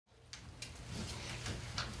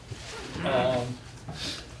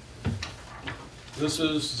This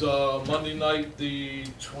is Monday night, the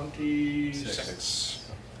 26th.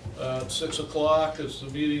 At 6 o'clock, it's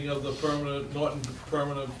the meeting of the Norton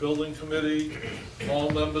Permanent Building Committee.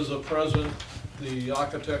 All members are present. The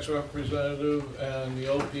architect's representative and the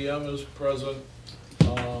OPM is present.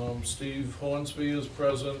 Steve Hornsby is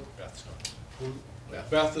present.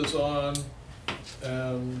 Beth is on,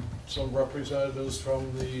 and some representatives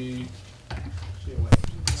from the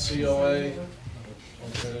COA.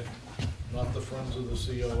 Okay, not the Friends of the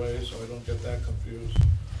COA, so I don't get that confused.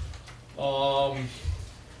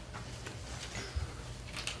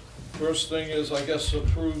 First thing is, I guess,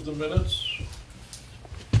 approve the minutes.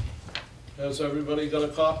 Has everybody got a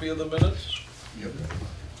copy of the minutes? Yep.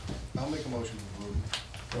 I'll make a motion to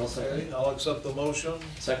approve. Okay, I'll accept the motion.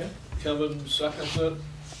 Second? Kevin seconds it.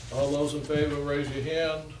 All those in favor, raise your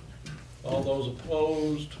hand. All those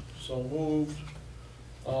opposed, so moved.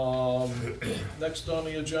 Next on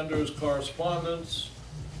the agenda is correspondence.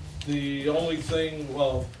 The only thing,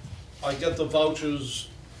 well, I get the vouchers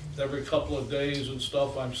every couple of days and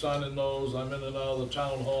stuff. I'm signing those. I'm in and out of the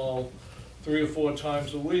town hall 3 or 4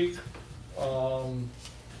 times a week.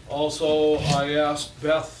 Also, I asked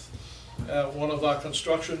Beth at one of our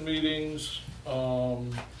construction meetings,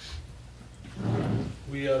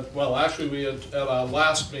 we had at our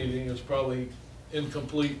last meeting, it's probably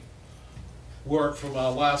incomplete work from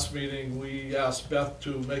our last meeting, we asked Beth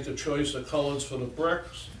to make a choice of colors for the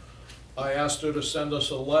bricks. I asked her to send us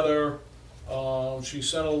a letter. She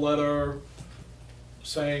sent a letter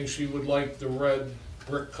saying she would like the red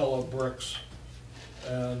brick color bricks.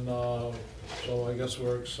 And so I guess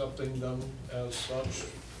we're accepting them as such.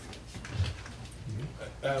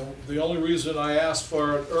 And the only reason I asked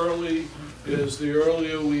for it early is the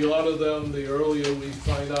earlier we order them, the earlier we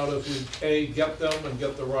find out if we A, get them and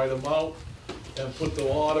get the right amount and put the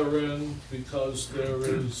order in, because there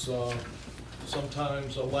is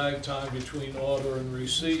sometimes a lag time between order and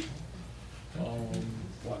receipt.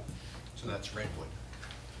 What? So that's Redwood.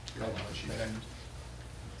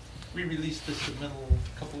 We released this submittal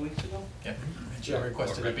a couple weeks ago. Yeah. Yeah.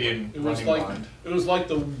 Requested it be in It was running like, bond. it was like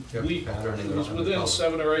the Yep. week, it was within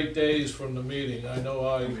 7 or 8 days from the meeting. I know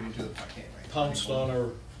I We didn't do the parquet, right? pounced on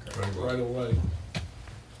her right away.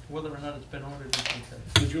 Whether or not it's been ordered, we can say.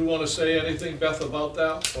 Did you want to say anything, Beth, about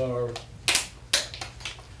that, or?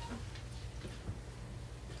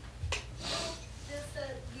 Just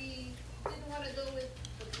that we didn't want to go with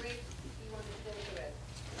the brick, we wanted to go with the red.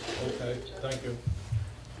 Okay, thank you.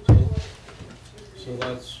 So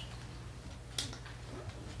that's,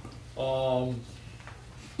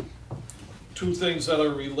 two things that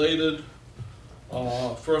are related.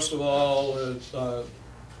 First of all, it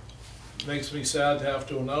makes me sad to have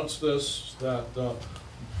to announce this, that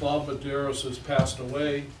Bob Medeiros has passed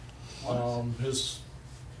away. His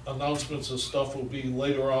announcements and stuff will be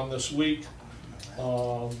later on this week.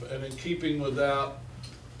 And in keeping with that,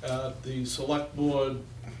 at the select board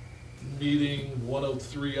meeting, 1 of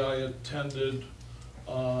 3 I attended,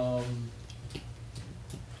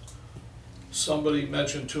 somebody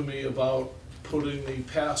mentioned to me about putting the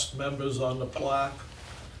past members on the plaque,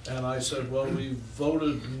 and I said, well, we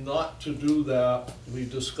voted not to do that. We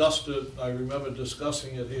discussed it. I remember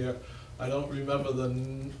discussing it here. I don't remember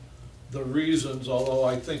the reasons, although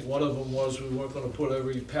I think one of them was we weren't going to put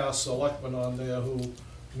every past selectman on there who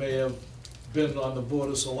may have been on the board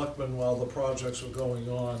of selectmen while the projects were going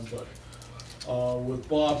on. But with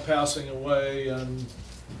Bob passing away, and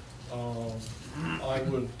I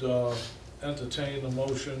would entertain a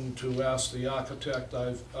motion to ask the architect.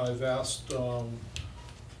 I've asked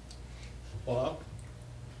Bob,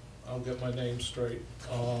 I'll get my name straight.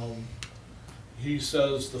 He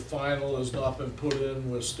says the final has not been put in.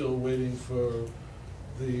 We're still waiting for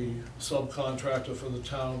the subcontractor for the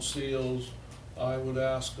town seals. I would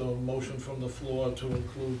ask a motion from the floor to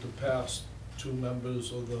include the past 2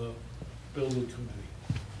 members of the building committee.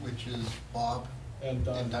 Which is Bob And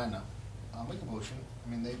Dinah. I'll make a motion. I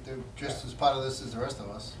mean, they're just as part of this as the rest of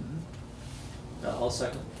us. I'll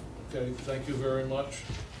second. Okay, thank you very much.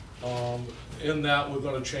 In that, we're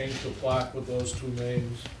gonna change the plaque with those 2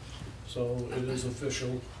 names, so it is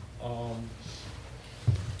official.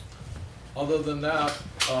 Other than that,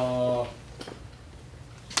 I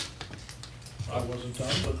wasn't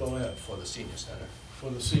done, but go ahead. For the senior center. For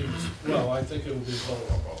the seniors, well, I think it will be both.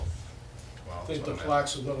 Both. I think the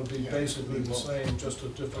plaques are gonna be basically the same, just a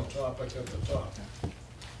different topic at the top.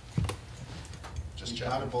 Just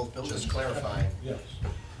checking both buildings. Just clarifying. Yes.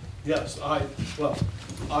 Yes, I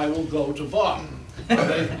will go to Bob.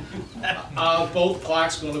 Both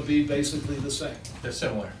plaques gonna be basically the same. They're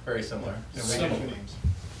similar, very similar. Similar.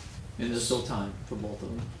 And there's still time for both of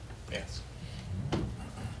them. Yes. That's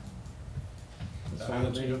That fine with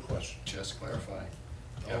answer me. your question. Just clarify.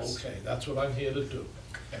 Yes. Okay, that's what I'm here to do.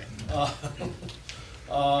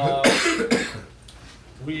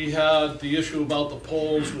 We had the issue about the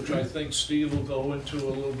polls, which I think Steve will go into a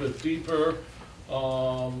little bit deeper.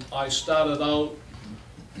 I started out,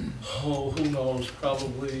 who knows,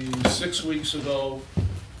 probably 6 weeks ago,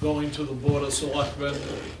 going to the Board of Selectmen,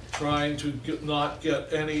 trying to not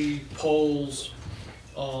get any polls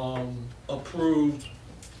approved.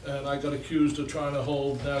 And I got accused of trying to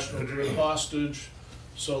hold National Grid hostage.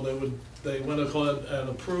 So they went ahead and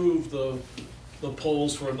approved the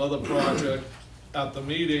polls for another project at the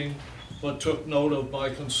meeting, but took note of my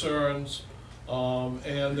concerns.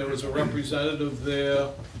 And there was a representative there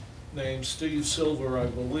named Steve Silver, I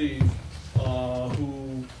believe,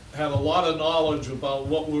 who had a lot of knowledge about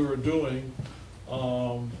what we were doing,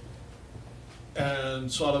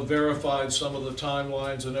 and sort of verified some of the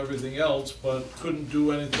timelines and everything else, but couldn't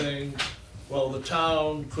do anything. Well, the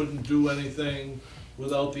town couldn't do anything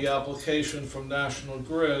without the application from National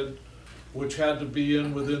Grid, which had to be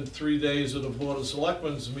in within 3 days of the Board of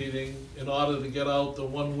Selectmen's meeting in order to get out the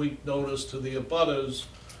 1 week notice to the abutters.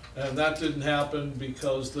 And that didn't happen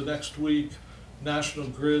because the next week, National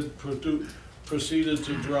Grid proceeded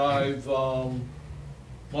to drive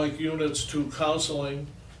Mike Units to counseling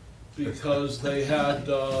because they had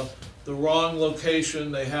the wrong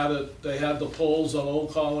location. They had the poles on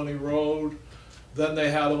Old Colony Road. Then they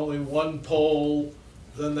had only one pole.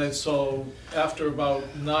 So after about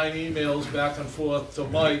 9 emails back and forth to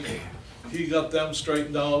Mike, he got them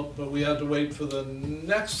straightened out, but we had to wait for the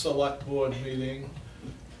next select board meeting.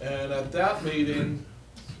 And at that meeting,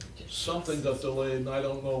 something got delayed and I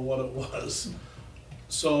don't know what it was.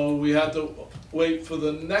 So we had to wait for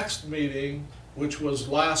the next meeting, which was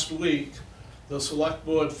last week. The select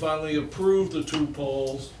board finally approved the 2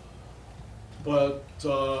 poles, but,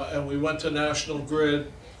 and we went to National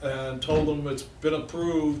Grid and told them it's been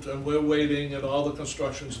approved and we're waiting and all the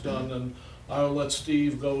construction's done, and I'll let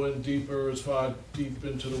Steve go in deeper, as far deep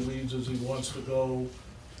into the weeds as he wants to go.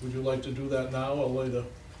 Would you like to do that now or later?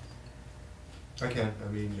 I can.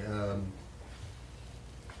 I mean,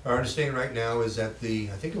 our understanding right now is that I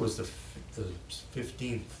think it was the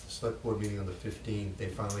 15th, select board meeting on the 15th, they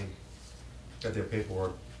finally got their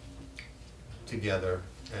paperwork together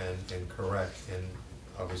and correct, and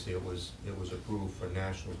obviously it was approved for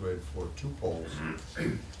National Grid for 2 poles,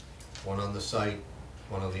 one on the site,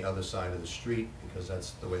 one on the other side of the street, because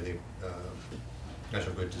that's the way they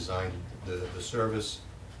National Grid designed the service.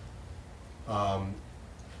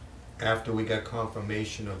 After we got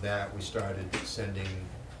confirmation of that, we started sending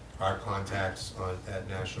our contacts at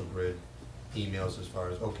National Grid emails as far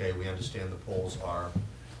as, okay, we understand the poles are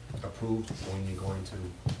approved, when you're going to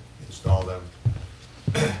install them.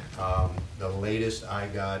 The latest I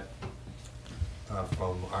got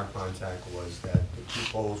from our contact was that the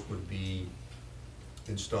 2 poles would be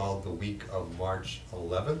installed the week of March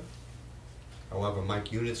 11th. However,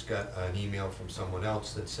 Mike Units got an email from someone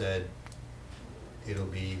else that said it'll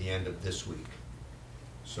be the end of this week.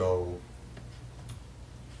 So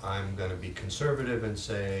I'm gonna be conservative and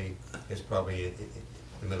say it's probably in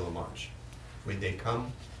the middle of March. When they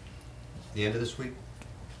come, the end of this week,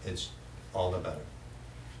 it's all the better.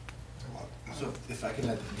 So if I can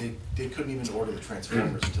add, they couldn't even order the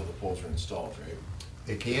transformers until the poles were installed, right?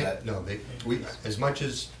 They can't, no, as much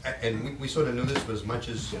as, and we sort of knew this, but as much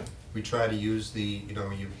as Yeah. we try to use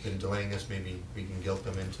you've been delaying us, maybe we can guilt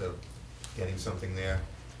them into getting something there.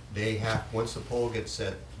 They have, once the pole gets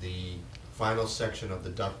set, the final section of the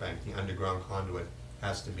duct bank, the underground conduit,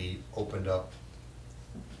 has to be opened up.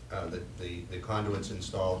 The conduit's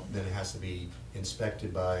installed, then it has to be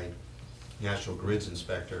inspected by National Grid's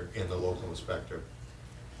inspector and the local inspector.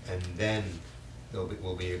 And then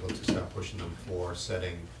we'll be able to start pushing them for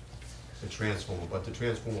setting the transformer. But the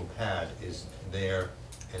transformer pad is there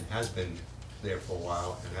and has been there for a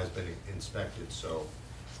while and has been inspected, so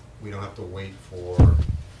we don't have to wait for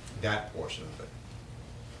that portion of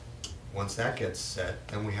it. Once that gets set,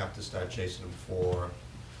 then we have to start chasing them for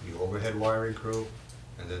the overhead wiring crew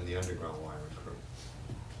and then the underground wiring crew.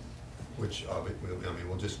 Which of it, we'll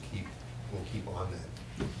keep on that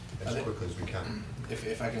as quickly as we can.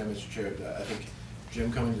 If I can, Mr. Chair, I think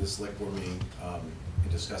Jim coming to the select board meeting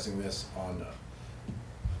and discussing this on,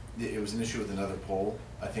 it was an issue with another pole.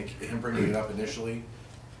 I think him bringing it up initially,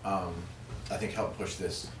 I think helped push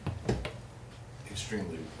this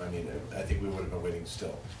extremely. I mean, I think we would have been waiting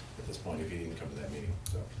still at this point if he didn't come to that meeting.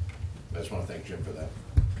 So I just want to thank Jim for that.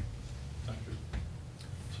 Thank you.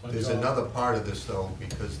 It's my There's job. another part of this though,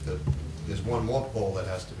 because the there's one more pole that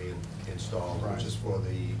has to be installed, which is for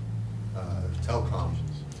the telecom,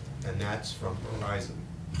 and that's from Verizon.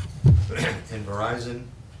 And Verizon,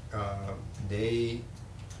 their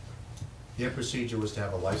procedure was to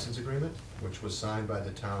have a license agreement, which was signed by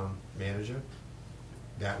the town manager.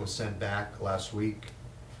 That was sent back last week,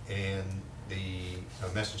 and the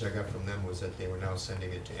message I got from them was that they were now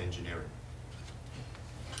sending it to engineering.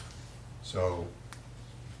 So,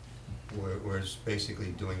 we're basically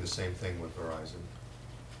doing the same thing with Verizon,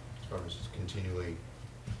 as far as continually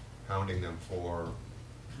hounding them for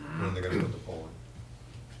when they're gonna put the pole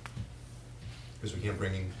in. Because we can't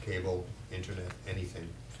bring in cable, internet, anything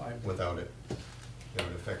without it. You know,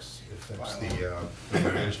 it affects the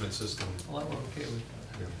management system, Well, I'm okay with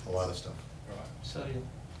you know, a lot of stuff. that. Cellular.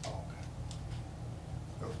 Oh,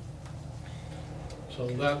 okay. So So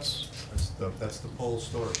that's that's the pole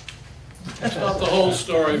story. It's not the whole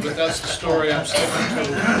story, but that's the story I'm sticking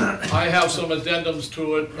to. I have some addendums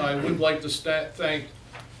to it. I would like to thank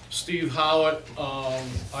Steve Howitt.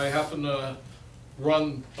 I happen to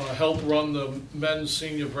help run the men's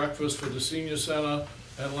senior breakfast for the senior center,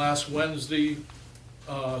 and last Wednesday,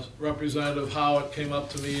 Representative Howitt came up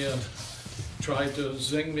to me and tried to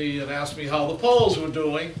zing me and ask me how the polls were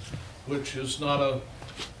doing, which is not a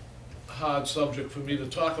hard subject for me to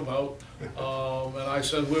talk about. And I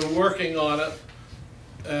said, we're working on it.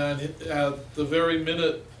 And at the very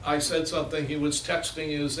minute I said something, he was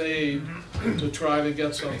texting his aide to try to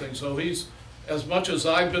get something. So he's, as much as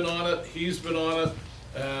I've been on it, he's been on it.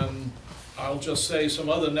 And I'll just say some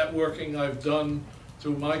other networking I've done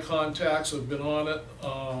through my contacts have been on it.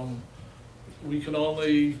 We can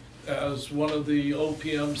only, as one of the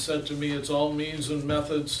OPM said to me, it's all means and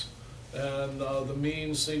methods. And the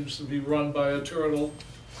means seems to be run by a turtle,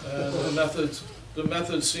 and the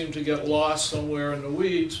methods seem to get lost somewhere in the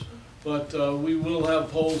weeds, but we will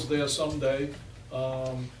have polls there someday.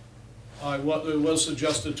 It was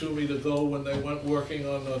suggested to me to go, when they went working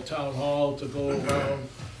on the town hall, to go around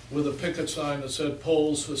with a picket sign that said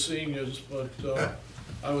polls for seniors, but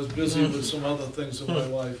I was busy with some other things in my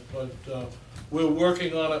life. But we're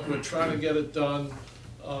working on it, we're trying to get it done.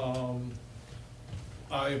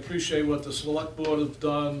 I appreciate what the select board has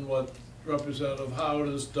done, what Representative Howard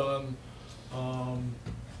has done, and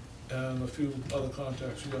a few other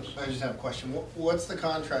contacts, yes. I just have a question. What's the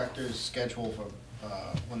contractor's schedule for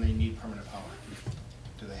when they need permanent power?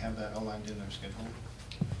 Do they have that outlined in their schedule?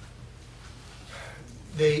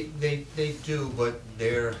 They do, but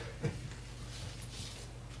they're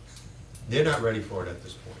not ready for it at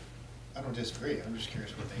this point. I don't disagree. I'm just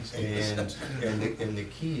curious what they say. And the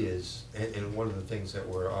key is, and one of the things that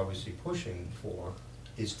we're obviously pushing for,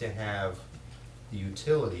 is to have the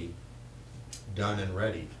utility done and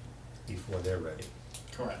ready before they're ready.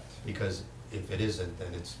 Correct. Because if it isn't,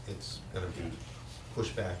 then it's gonna be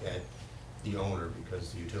pushed back at the owner,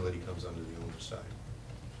 because the utility comes under the owner's side.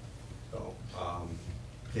 So,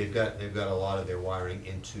 they've got a lot of their wiring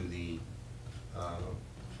into the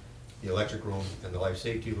electric room and the life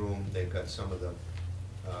safety room. They've got some of the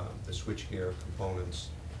switchgear components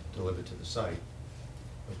delivered to the site,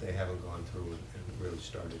 but they haven't gone through and really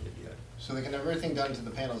started it yet. So they can have everything done to the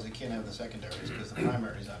panels, they can't have the secondaries because the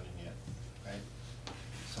primaries aren't in yet, right?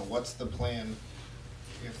 So what's the plan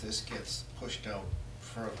if this gets pushed out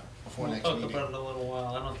further, before We'll next talk meeting? about it in a little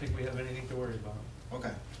while. I don't think we have anything to worry about.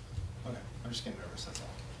 Okay, I'm just getting nervous, that's all.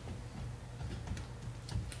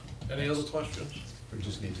 Any other questions? We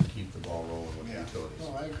just need to keep the ball rolling with the Yeah, utilities.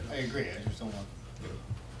 no, I agree, I just don't want,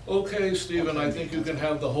 Okay, Stephen, I think you can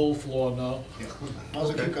have the whole floor now. yeah, might as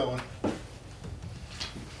well keep going.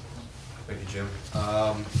 Thank you, Jim.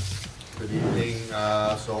 Good evening.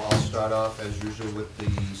 So I'll start off as usual with the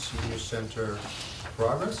senior center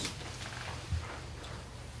progress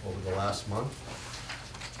over the last month.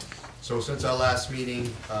 So since our last meeting,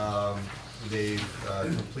 they've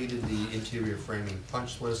completed the interior framing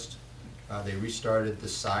punch list. They restarted the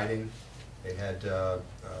siding. They had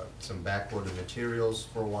some backordered materials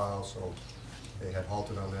for a while, so they had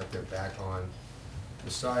halted on that. They're back on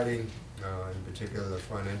the siding, in particular the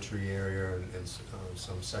front entry area and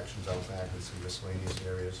some sections out back and some miscellaneous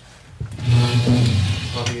areas.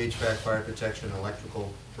 On the HVAC, fire protection,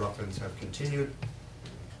 electrical rough-ins have continued.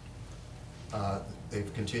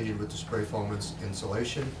 They've continued with the spray foam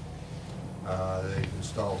insulation. They've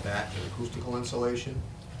installed back and acoustical insulation.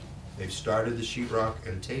 They've started the sheetrock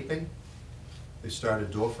and taping. They started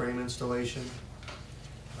door frame installation.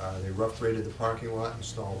 They rough graded the parking lot,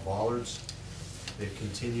 installed bollards. They've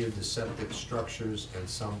continued the septic structures and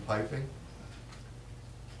some piping.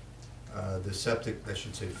 The septic, I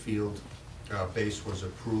should say field base, was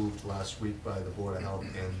approved last week by the Board of Health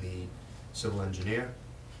and the civil engineer.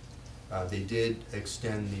 They did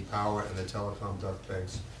extend the power and the telecom duct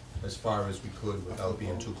banks as far as we could without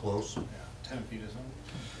being too close. Yeah, 10 feet or something.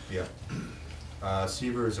 Yeah.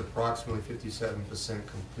 Seaver is approximately 57%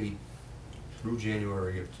 complete through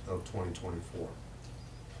January of 2024.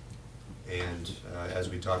 And as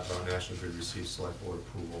we talked about, National Grid received select board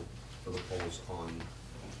approval for the poles on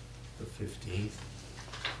the 15th.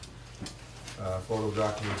 Photo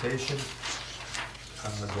documentation,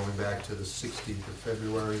 going back to the 16th of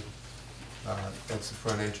February. That's the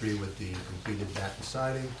front entry with the completed batten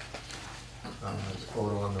siding. The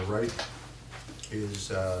photo on the right is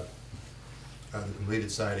the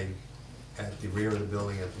completed siding at the rear of the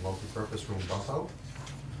building at the multipurpose room bump out.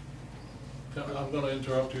 I'm gonna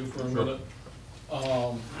interrupt you for a Sure. minute.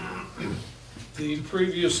 The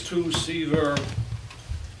previous two Seaver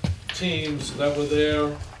teams that were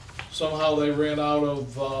there, somehow they ran out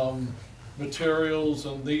of materials,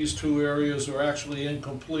 and these two areas are actually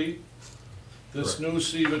incomplete. This Correct. new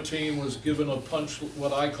Seaver team was given a punch,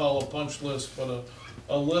 what I call a punch list, but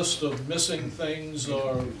a list of missing things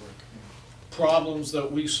or problems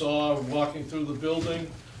that we saw walking through the building,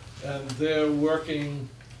 and they're working,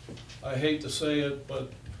 I hate to say it,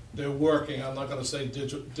 but they're working, I'm not gonna say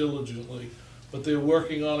diligently, but they're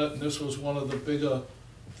working on it, and this was one of the bigger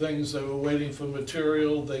things. They were waiting for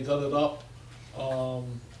material, they got it up.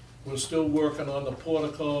 We're still working on the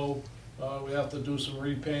portico, we have to do some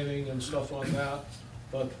repainting and stuff on that,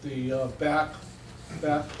 but the back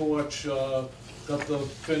porch, got the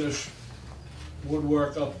finished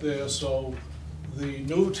woodwork up there, so the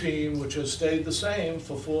new team, which has stayed the same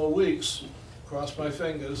for 4 weeks, cross my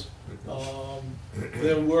fingers,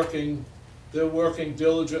 they're working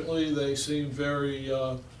diligently. They seem very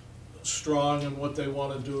strong in what they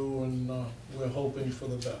want to do, and we're hoping for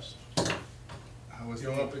the best. How was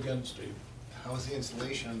You're up again, Steve. How was the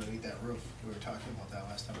installation underneath that roof? We were talking about that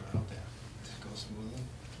last time we were out there. Did it go smoothly?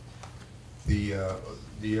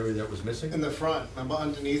 The area that was missing? In the front, remember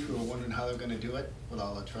underneath, we were wondering how they were gonna do it with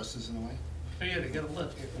all the trusses in the way? Oh, yeah, to get a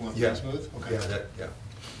lift. It went Yeah. pretty smooth? Okay. Yeah.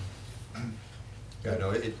 Yeah,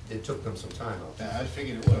 no, it took them some time out there. Yeah, I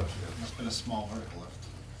figured it would've. Must've been a small vertical lift.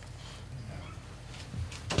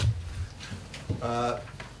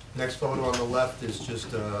 Next photo on the left is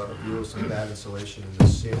just a view of some bad insulation in the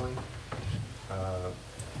ceiling.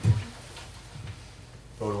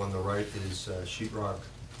 Photo on the right is sheetrock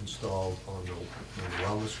installed on the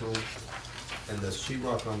wellness room. And the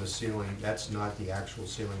sheetrock on the ceiling, that's not the actual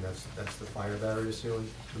ceiling, that's the fire barrier ceiling.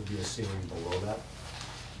 There'll be a ceiling below that.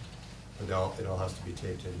 But it all has to be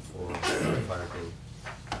taped in for fire code.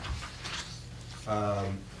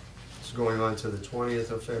 So going on to the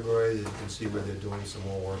 20th of February, you can see where they're doing some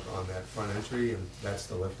more work on that front entry, and that's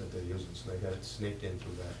the lift that they're using, so they got it snaked in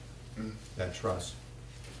through that truss.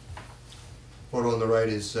 Photo on the right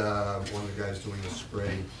is one of the guys doing the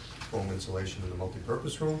spray foam insulation in the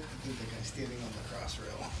multipurpose room. I think the guy standing on the cross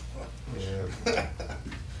rail. Yeah.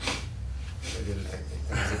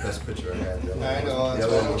 That's the best picture I had. The other I one- know, the that's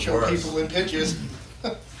other why I one don't was show worse. people in pictures.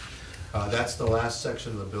 That's the last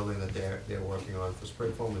section of the building that they're working on for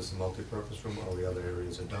spray foam, is the multipurpose room. All the other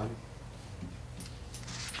areas are done.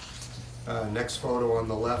 Next photo on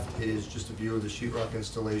the left is just a view of the sheetrock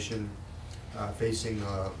installation facing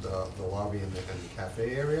the lobby and the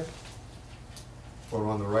cafe area. Photo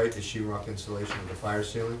on the right is sheetrock installation of the fire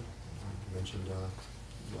ceiling. I mentioned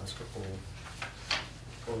the last couple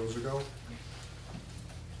photos ago.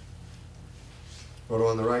 Photo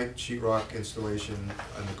on the right, sheetrock installation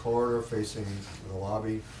in the corridor facing the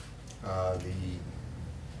lobby. The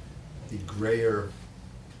grayer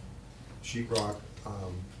sheetrock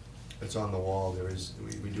that's on the wall,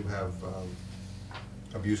 we do have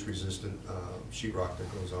abuse-resistant sheetrock that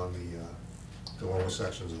goes on the lower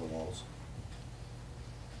sections of the walls.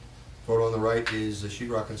 Photo on the right is the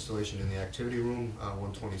sheetrock installation in the activity room,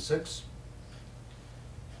 126.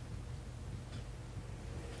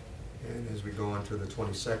 And as we go on to the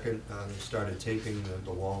 22nd, they started taping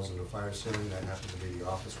the walls and the fire ceiling. That happens to be the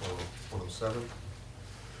office 107.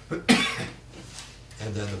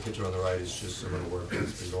 And then the picture on the right is just some of the work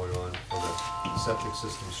that's been going on for the septic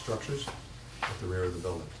system structures at the rear of the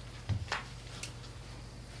building.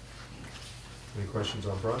 Any questions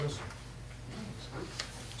on progress?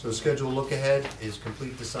 So the scheduled look ahead is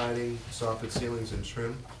complete the siding, soffit ceilings, and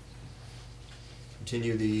trim.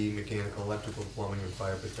 Continue the mechanical, electrical, plumbing, and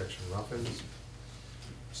fire protection rough-ins.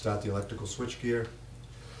 Start the electrical switchgear.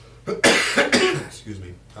 Excuse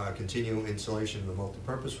me. Continue installation of the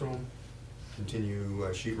multipurpose room. Continue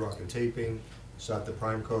sheetrock and taping. Start the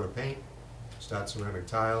prime coat of paint. Start ceramic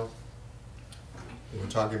tile. We were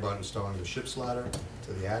talking about installing the ship's ladder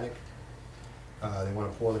to the attic. They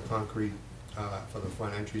wanna pour the concrete for the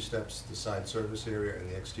front entry steps, the side service area, and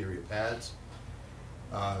the exterior pads.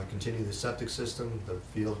 Continue the septic system, the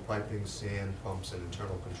field piping, sand pumps, and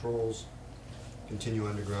internal controls. Continue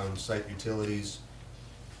underground site utilities,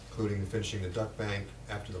 including finishing the duct bank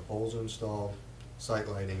after the poles are installed, site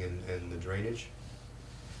lighting, and the drainage.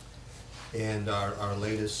 And our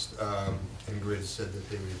latest, Ingrid said that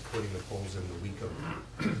they were putting the poles in the week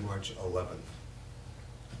of March 11th.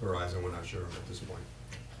 Verizon, we're not sure at this point.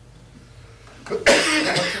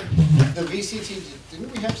 The VCT,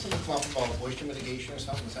 didn't we have something come up about moisture mitigation or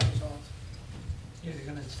something, was that resolved? Yeah, they're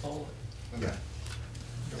gonna install it. Okay.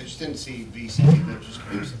 I just didn't see VCT, they're just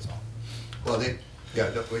curious, that's all. Well,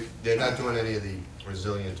 they're not doing any of the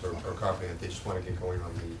resilient or carpeting, they just wanna get going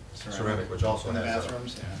on the ceramic, which also In the has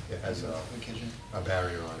bathrooms, yeah. it has In the kitchen? a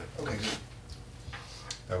barrier on it. Okay, good.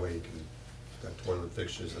 That way you can, got toilet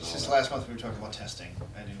fixtures and all that. Since last month we were talking about testing,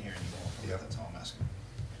 I didn't hear any more from Yeah. it, that's all I'm asking.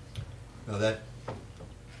 No, that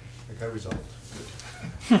got resolved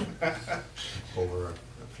over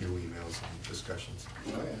a few emails and discussions.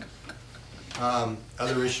 Oh, yeah.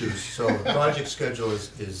 Other issues, so the project schedule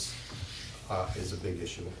is a big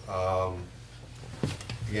issue.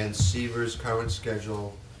 Again, Seaver's current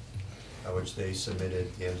schedule, which they submitted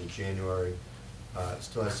at the end of January,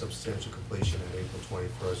 still has substantial completion at April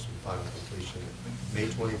 21st and final completion at May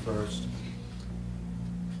 21st.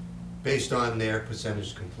 Based on their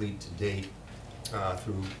percentage complete to date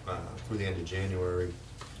through the end of January,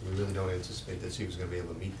 we really don't anticipate that Seaver's gonna be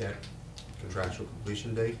able to meet that contractual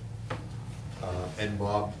completion date. Ed and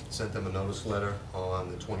Bob sent them a notice letter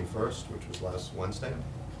on the 21st, which was last Wednesday,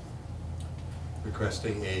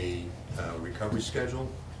 requesting a recovery schedule,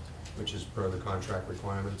 which is per the contract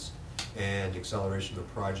requirements, and acceleration of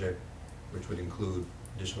the project, which would include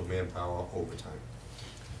additional manpower overtime.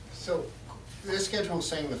 So, their schedule is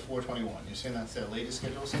saying the 4/21, you're saying that's their latest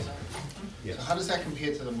schedule, says that? Yes. So how does that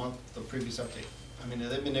compare to the previous update? I mean, are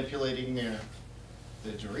they manipulating their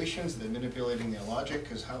durations, they're manipulating their logic,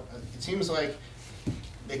 because how, it seems like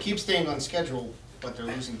they keep staying on schedule, but they're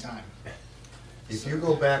losing time. If you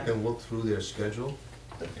go back and look through their schedule,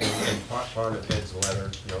 and part of Ed's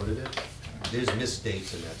letter noted it, there's missed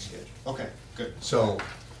dates in that schedule. Okay, good. So,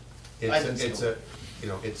 I didn't it's see a, you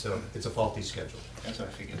know, it's a faulty schedule. That's what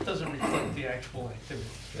I figured. It doesn't reflect the actual activity.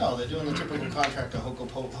 No, they're doing the typical contractor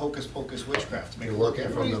hocus pocus witchcraft to make it You're look,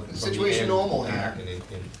 working from the everybody's situation end normal here. back and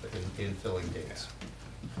in filling dates.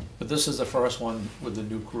 But this is the first one with the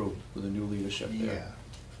new crew, with the new leadership there. Yeah.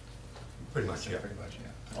 Pretty much, yeah. Pretty much,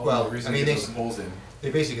 yeah. Although Well, the reason I mean, to get they- those poles in,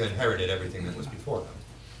 They basically inherited everything that was before them,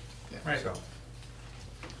 Yeah. Right.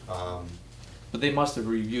 so. But they must have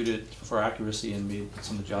reviewed it for accuracy and made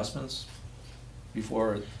some adjustments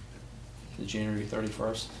before the January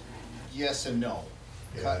 31st. Yes and no.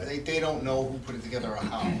 Yeah. They don't know who put it together or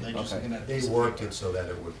how, they're just Okay. looking at. a They piece of worked paper. it so that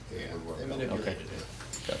it would Yeah, work. they out. manipulated Okay.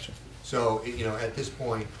 it. Gotcha. So, you know, at this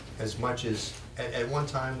point, as much as, at one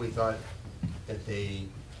time, we thought that they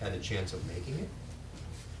had a chance of making it.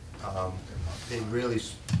 They really,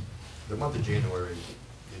 the month of January,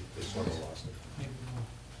 they sort of lost it. Maybe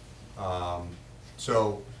more.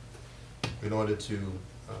 So, in order to,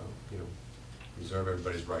 you know, preserve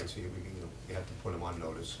everybody's rights, you know, you have to put them on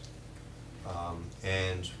notice.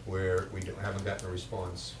 And haven't gotten a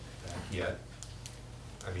response back yet.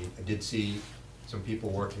 I mean, I did see some people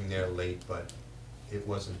working there late, but it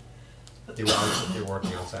wasn't, they were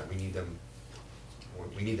working outside. We need them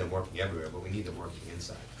working everywhere, but we need them working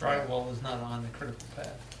inside. Drywall is not on the critical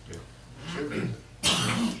path. Yeah. Should be.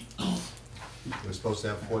 They were supposed to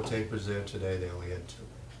have 4 tapers there today, they only had 2.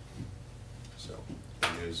 So,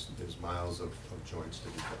 and there's miles of joints to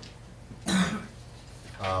be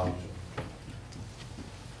done.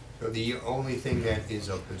 So the only thing that is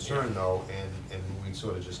of concern though, and we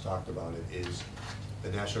sort of just talked about it, is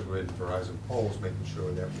the National Grid and Verizon poles, making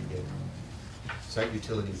sure that we get site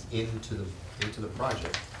utilities into the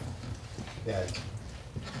project that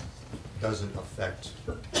doesn't affect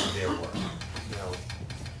their work. Now,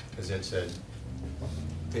 as Ed said,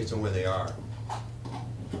 based on where they are,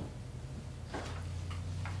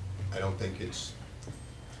 I don't think it's,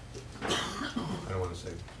 I don't wanna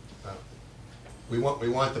say, we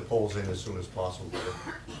want the poles in as soon as possible, but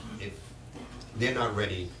if they're not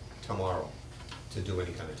ready tomorrow to do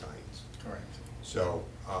any kind of tie-ins. Correct. So,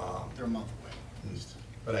 They're a month away, at least.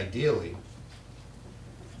 but ideally,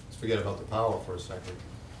 let's forget about the power for a second.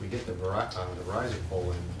 We get the Verizon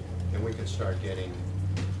pole in, then we can start getting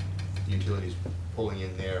the utilities pulling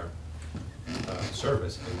in their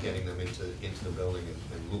service and getting them into the building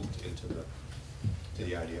and looped into the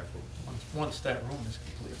IDF room. Once that room is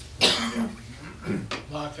complete.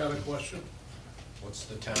 Mark had a question? What's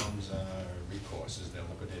the town's recourse? Is there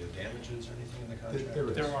liquidated damages or anything in the contract? There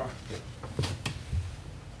is. There are.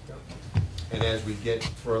 And as we get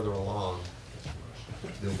further along,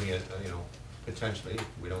 there'll be potentially, if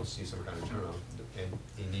we don't see some kind of turnaround, and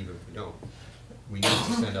even if we don't, we need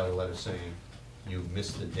to send out a letter saying, you've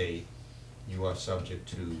missed the date, you are subject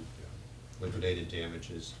to liquidated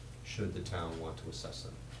damages, should the town want to assess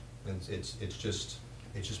them. And it's just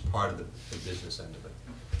part of the business end of it.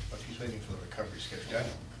 But he's waiting for the recovery schedule. Yeah.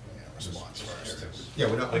 Response first. Yeah,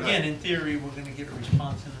 we're not. Again, in theory, we're gonna get a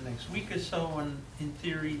response in the next week or so, and in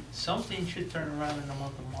theory, something should turn around in the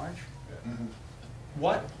month of March. Mhm.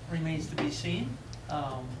 What remains to be seen,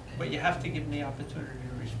 but you have to give them the opportunity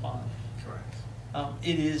to respond. Correct.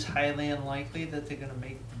 It is highly unlikely that they're gonna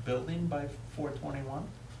make the building by 4/21.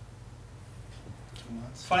 2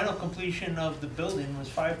 months. Final completion of the building was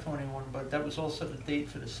 5/21, but that was also the date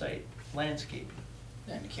for the site, landscaping.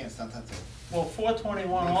 Yeah, and you can't stop that thing. Well,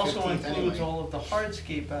 4/21 May also 15th includes anyway. all of the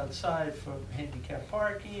hardscape outside for handicap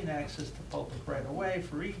parking, access to public right of way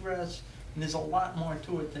for egress, and there's a lot more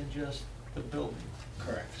to it than just the building.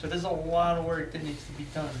 Correct. So there's a lot of work that needs to be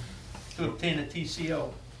done to obtain a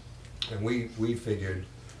TCO. And we figured,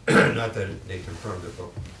 not that they confirmed it,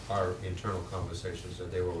 but our internal conversations, that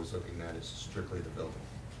they were always looking at is strictly the building.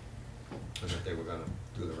 And that they were gonna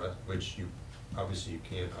do the rest, which obviously you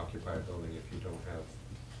can't occupy a building if you don't have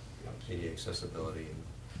ADA accessibility and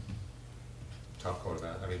top coat of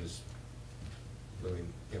that. I mean, there's really,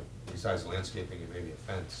 besides landscaping and maybe a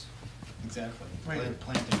fence. Exactly. Right.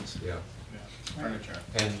 Plantings. Yeah. Furniture.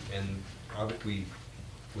 And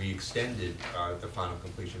we extended the final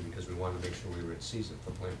completion because we wanted to make sure we were in season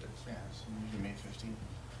for plantings. Yeah, so usually May 15th.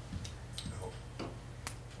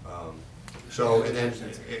 So, and then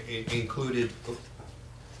it included,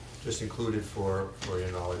 just included for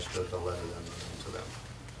your knowledge, the letter then to them.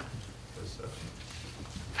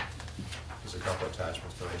 There's a couple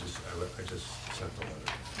attachments, but I just sent the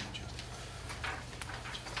letter.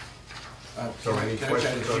 So any Can I check,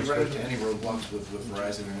 questions on have you run into schedule? any roadblocks with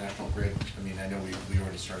Verizon or National Grid? I mean, I know we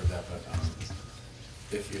already started that, but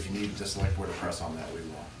if you need the select board to press on that, we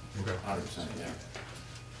will. Okay. 100%, yeah.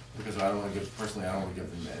 Because I don't want to give, personally, I don't want to give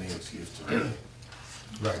them any excuse to.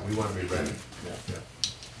 Right, we want to be ready. Yeah.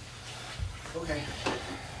 Okay.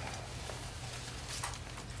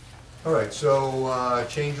 All right, so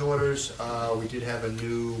change orders, we did have a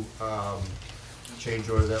new change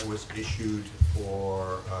order that was issued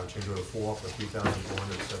for, change order 4 for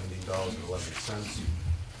 $3,417.11.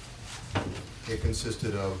 It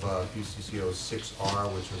consisted of PCCO 6R,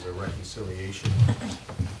 which was a reconciliation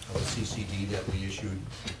of a CCD that we issued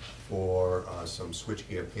for some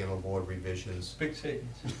switchgear panel board revisions. Big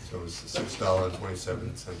savings. So it was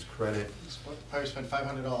 $6.27 credit. Probably spent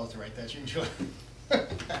 $500 to write that change order.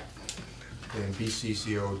 And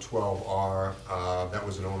BCCO 12R, that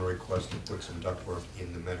was an owner request to put some ductwork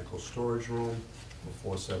in the medical storage room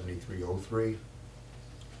for $473.03.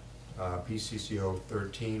 PCCO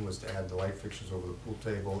 13 was to add the light fixtures over the pool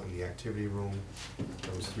table in the activity room.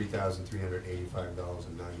 That was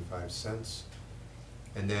 $3,385.95.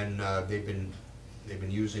 And then they've been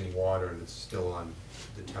using water, and it's still on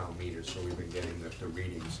the town meter, so we've been getting the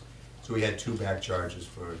readings. So we had 2 back charges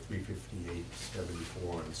for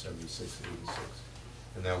 $358.74 and $76.86,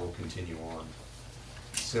 and that will continue on.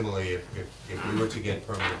 Similarly, if we were to get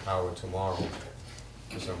permanent power tomorrow,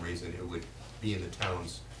 for some reason, it would be in the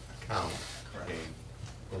town's account Correct. again,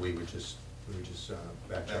 but we would just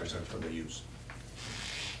back charge them for the use.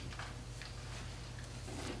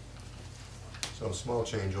 So small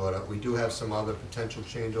change order. We do have some other potential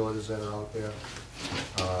change orders that are out there.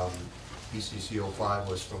 BCCO 5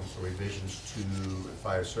 was from revisions to the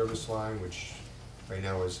fire service line, which right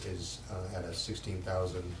now is at a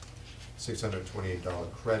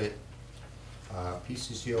 $16,628 credit.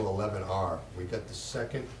 PCCO 11R, we got the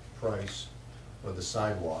second price for the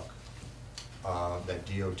sidewalk that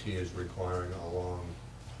DOT is requiring along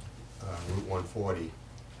Route 140,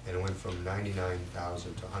 and it went from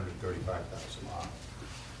 $99,000 to $135,000.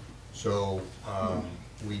 So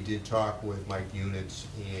we did talk with Mike Units,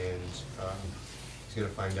 and he's gonna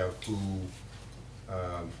find out who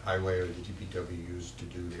Highway or the DPW used to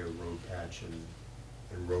do their road patch and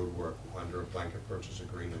road work under a blanket purchase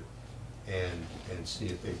agreement, and see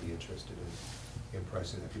if they'd be interested in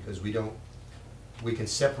pricing that, because we can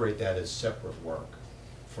separate that as separate work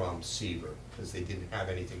from Seaver, because they didn't have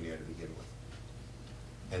anything there to begin with,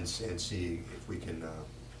 and see if we can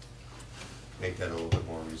make that a little bit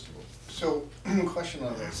more reasonable. So, question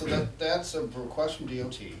on that, so that's a request from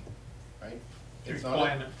DOT, right? It's not a-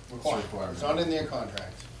 Requirement. Requirement, it's not in their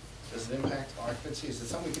contract. Does it impact occupancy, is it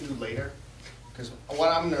something we can do later? Because what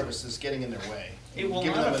I'm nervous is getting in their way. It will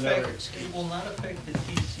Giving not them another affect, excuse. it will not affect the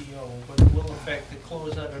TCO, but it will affect the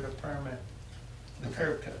closeout of the permit, the Okay.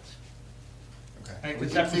 curb cuts. Okay. Right,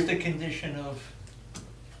 because that was the condition of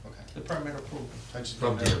Okay. the permit approval I just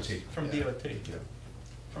From get nervous. DOT. from Yeah. DOT, Yeah.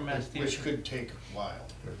 from Mass DOT. Which could take a while.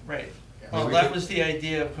 Right. Yeah. Well, We that could- was the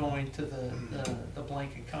idea of going to the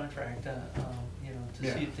blanket contract, you know, to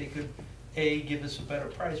Yeah. see if they could, A, give us a better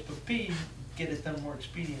price, but B, get it done more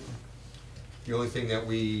expediently. The only thing that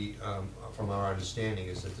we, from our understanding,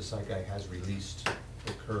 is that the site guy has released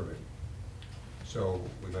the curbing. So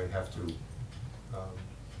we might have to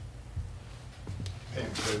Pay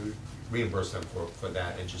 'em. reimburse them for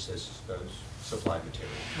that and just as supply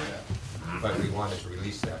material. Yeah. But we wanted to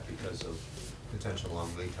release that because of potential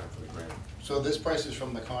long lead time for the grant. So this price is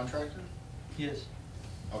from the contractor? Yes.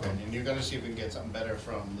 Okay, and you're gonna see if we can get something better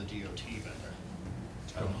from the DOT vendor?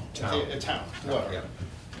 Town. A town, whoever. Yeah.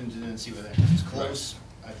 And then see where that, if it's close,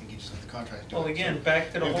 I think you just let the contractor do it. Well, again, So-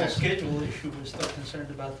 back to the whole Okay. schedule issue, we're still concerned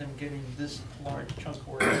about them getting this large chunk of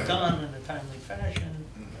work done in a timely fashion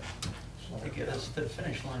Mm. to get us to the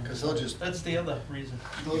finish line. 'Cause they'll just- That's the other reason.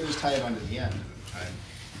 They'll just tie it onto the end and try and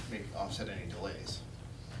make, offset any delays.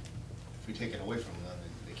 If we take it away from them,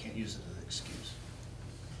 they can't use it as an excuse.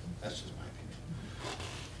 That's just my opinion.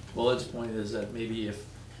 Well, Ed's point is that maybe if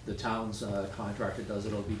the town's contractor does it,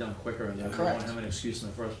 it'll be done quicker and then we Correct. won't have an excuse in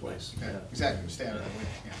the first place. Yeah, Yeah. exactly, stay out of the way,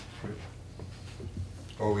 yeah.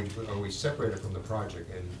 Or we separate it from the project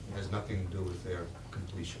and it has nothing to do with their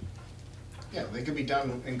completion. Yeah, they could be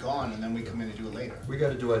done and gone, and then we come in and do it later. We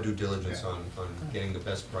gotta do our due diligence Yeah. on getting the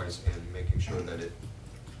best price and making sure that it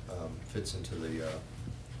fits into the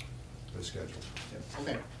schedule.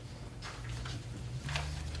 Okay.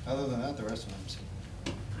 Other than that, the rest of them seem.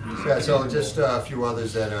 Yeah, so just a few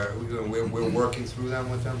others that are, we're working through them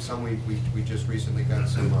with them. Some we just recently got,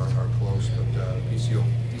 some are close, but PCO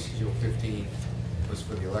 15 was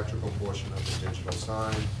for the electrical portion of the digital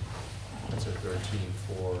sign. That's at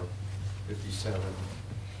 13,457.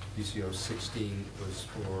 PCO 16 was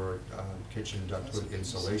for kitchen ductwork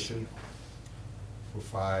insulation for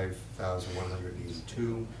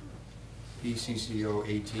 5,182. PCCO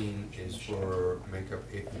 18 is for makeup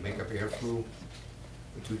air flue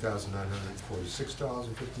for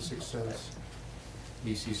 $2,946.56.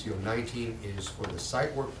 PCCO 19 is for the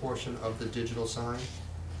site work portion of the digital sign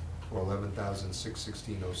for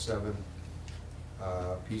 $11,616.07.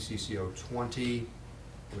 PCCO 20,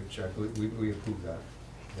 which I believe we approved that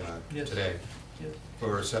Yes. today, Yes.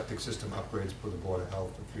 for septic system upgrades for the Board of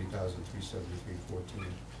Health for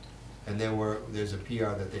 $3,373.14. And then there's a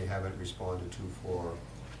PR that they haven't responded to for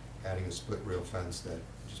adding a split rail fence that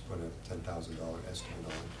just put a $10,000 estimate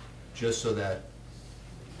on, just so that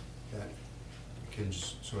can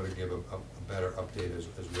just sort of give a better update as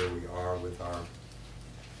where we are with our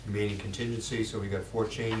remaining contingency. So we got 4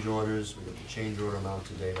 change orders. We got the change order amount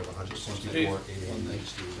to date of One thing, $164,888.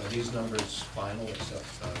 Steve, are these numbers final except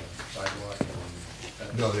sidewalk and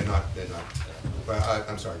fence? No, they're not. But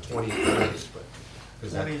I'm sorry, 20 is, but,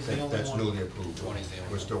 because 20 is the only that's one. newly approved. 20 is the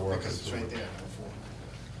only We're still working Because it's through right it. there, number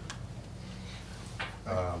 4.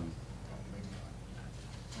 Um, Oh, maybe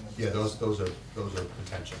not. Yeah, those are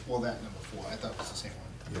potential. Well, that number 4, I thought it was the same one.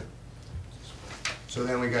 Yeah. So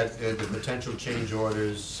then we got the potential change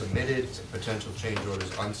orders submitted, potential change orders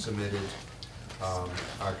unsubmitted.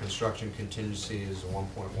 Our construction contingency is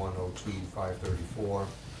 1.102534.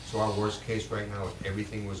 So our worst case right now, if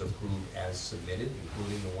everything was approved as submitted,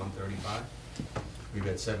 including the 135, we've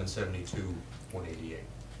got 772,188.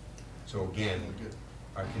 So again, Really good.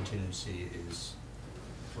 our contingency is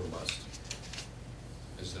robust.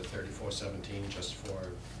 Is the 3417 just for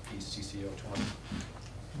PCCO 20?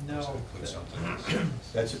 No. Does it include something else?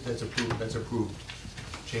 That's approved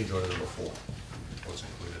change order number 4. What's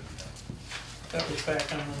included in that? That was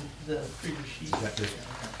back on the previous sheet. That is-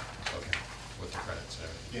 Okay, with the credits and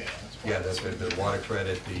everything. Yeah, that's. Yeah, that's the water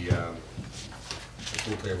credit, the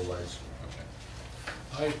pool table lights. Okay.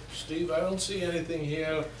 Hi, Steve, I don't see anything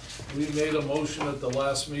here. We made a motion at the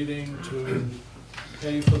last meeting to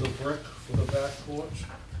pay for the brick for the back porch.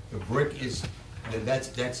 The brick is,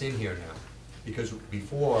 that's in here now, because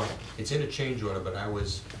before, it's in a change order, but I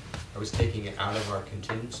was taking it out of our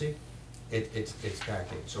contingency. It's back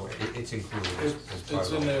in, so it's included as part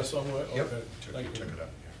It's of in there it. somewhere? Yep. Okay, Took thank you. it up here.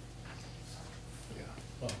 Yeah.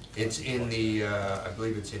 Oh. It's in the, I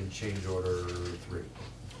believe it's in change order 3.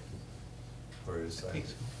 Or is I that, think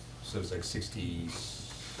so. so it's like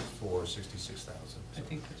 64, 66,000. I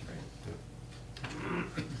think that's right.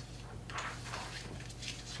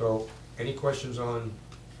 So, any questions on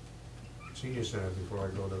senior center before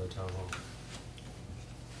I go to the town hall?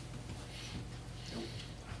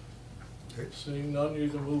 Okay. Seeing none, you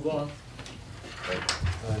can move on.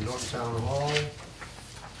 Norton Town Hall,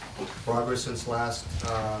 progress since last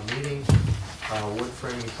meeting. Wood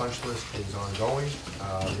framing punch list is ongoing.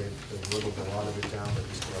 They've whittled a lot of it down, but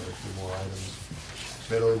we still have a few more items.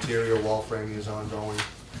 Metal interior wall framing is ongoing.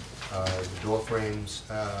 The door frames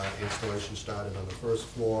installation started on the first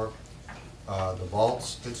floor. The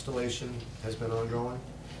vaults installation has been ongoing.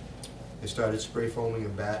 They started spray foaming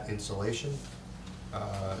and bat insulation.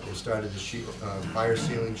 They started the fire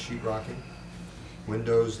ceiling sheet rocking.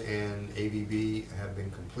 Windows and AVB have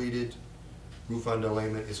been completed. Roof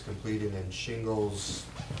underlayment is completed, and shingles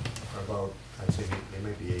are about, I'd say they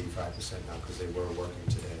might be 85% now because they were working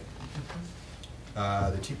today.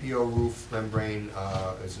 The TPO roof membrane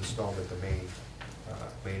is installed at the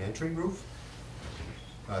main entry roof.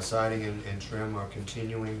 Siding and trim are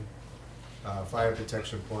continuing. Fire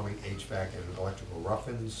protection, plumbing, HVAC, and electrical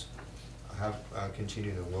rough-ins have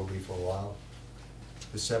continued and will be for a while.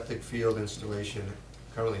 The septic field installation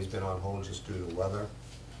currently has been on hold just due to weather.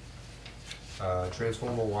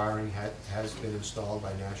 Transformer wiring has been installed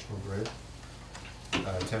by National Grid.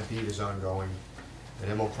 Temp heat is ongoing,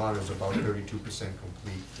 and Emerald Pond is about 32%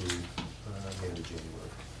 complete through the end of January.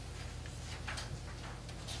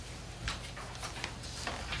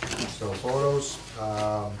 So photos,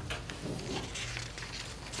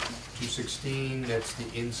 216, that's the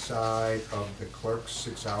inside of the clerk's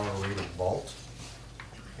 6-hour rated vault.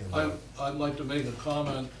 And, I'd like to make a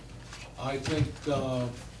comment. I think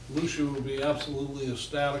Lucia will be absolutely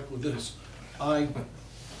ecstatic with this. I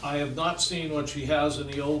have not seen what she has in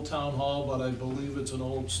the old town hall, but I believe it's an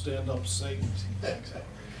old stand-up safe.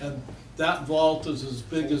 And that vault is as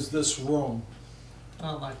big as this room.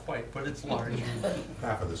 Well, not quite, but it's large.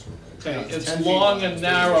 half of this room. Okay, It's it's 10 feet long long. and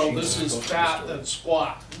narrow, this is fat and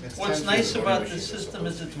squat. It's What's 10 nice feet. about this system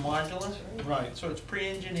is it's modular, Right. so it's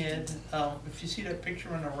pre-engineered. If you see that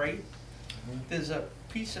picture on the right, there's a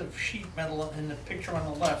piece of sheet metal in the picture on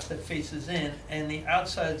the left that faces in, and the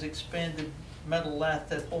outside's expanded metal lath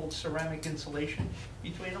that holds ceramic insulation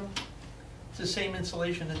between them. It's the same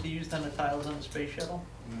insulation that they used on the tiles on the space shuttle.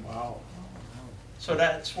 Wow. So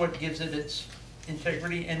that's what gives it its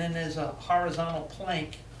integrity, and then there's a horizontal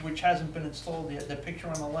plank, which hasn't been installed yet, the picture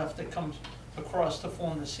on the left, that comes across to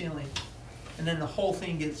form the ceiling. And then the whole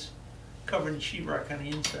thing gets covered in sheetrock on the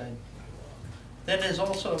inside. Then there's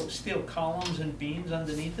also steel columns and beams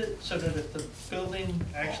underneath it, so that if the building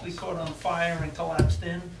actually caught on fire and collapsed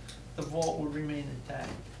in, the vault would remain intact.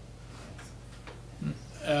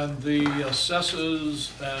 And the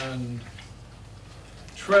assessors and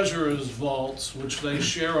treasurer's vaults, which they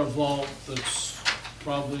share a vault that's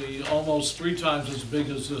probably almost 3 times as big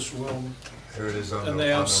as this room. There it is on the And right.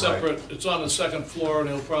 they have separate, it's on the second floor, and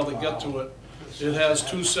he'll probably get to it. It has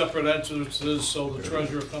 2 separate entrances, so the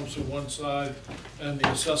treasurer comes from one side and the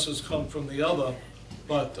assessors come from the other.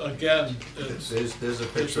 But again, There's a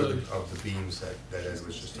picture of the beams that Ed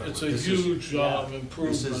was just talking about. it's a This is- huge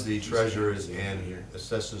improvement. This is the treasurer's and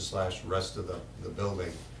assessors slash rest of the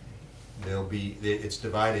building. It's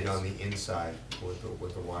divided on the inside with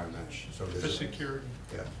the wire mesh, so For there's, security.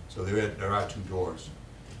 yeah, so there are 2 doors.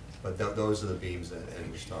 But those are the beams that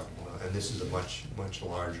Ed was talking about, and this is a much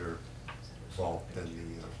larger vault than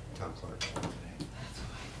the town clerk.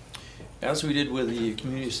 As we did with the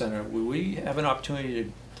community center, will we have an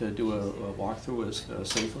opportunity to do a walkthrough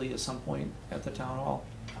safely at some point at the town hall?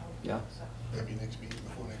 Yeah, Maybe next meeting,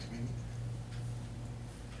 before next meeting.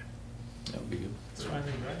 that would be good. It's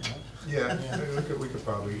finally right, huh? Yeah, we could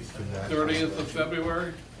probably do that. 30th of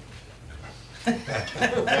February?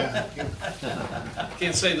 Yeah.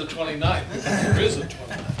 Can't say the 29th, there is a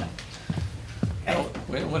 29th.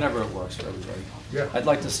 Whenever it works for everybody. Yeah. I'd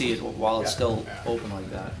like to see it while it's still open like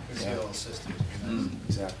that. We see Yeah. all the systems. It'd be nice.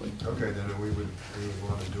 Exactly. Okay, then we would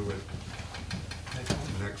wanna do it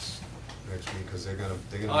next week, because they're gonna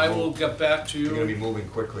I will move- get back to They're gonna be you. moving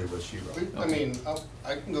quickly with sheetrock. I mean,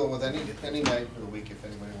 I can go with any night of the week if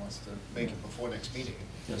anybody wants to make it before next meeting.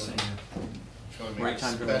 Just saying. If you wanna make Right it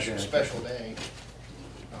time a during the day. special day.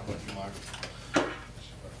 Not much Mark.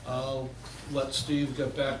 I'll let Steve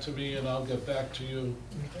get back to me and I'll get back to you.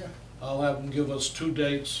 Yeah, I'll have him give us 2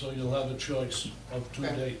 dates, so you'll have a choice of 2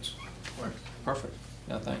 Okay. dates. works. Perfect.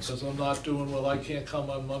 Yeah, thanks. Because I'm not doing, well, I can't come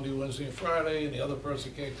on Monday, Wednesday, and Friday, and the other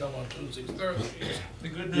person can't come on Tuesdays, Thursdays. The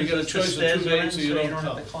good You news get a is the choice of 2 stairs are in, dates, so or you you don't don't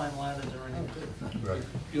have come. to climb ladders or anything. Right.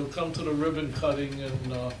 You'll come to the ribbon cutting in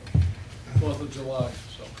 4th of July,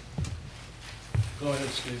 so. Go ahead,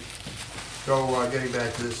 Steve. So, getting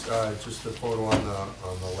back to this, just the photo on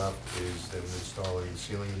the left is them installing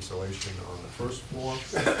ceiling insulation on the first floor.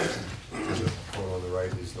 And the photo on the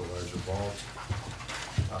right is the larger vault.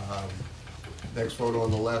 Next photo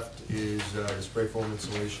on the left is the spray foam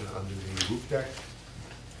insulation under the roof deck.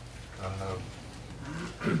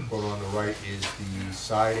 Photo on the right is the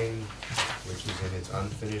siding, which is in its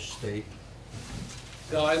unfinished state.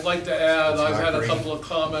 Yeah, I'd like to add, It's I've not had a green. couple of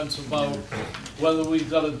comments about whether we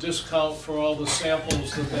got a discount for all the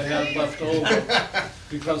samples that they had left over,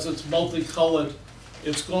 because it's multicolored.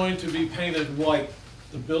 It's going to be painted white.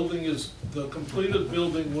 The building is, the completed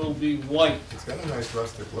building will be white. It's got a nice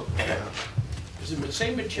rustic look. Yeah. Is it the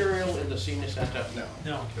same material in the senior center? No.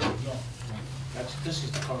 No, No. This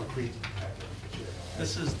is the concrete type of material. right?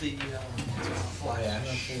 this is the, Fly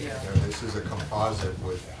ash. yeah. This is a composite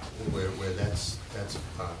with, where that's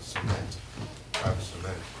cement, fiber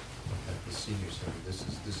cement. At the senior center, this is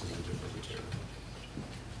a different material.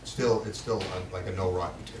 It's still like a no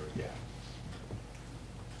rot material. Yeah.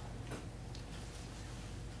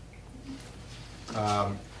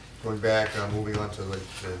 Going back, moving on to like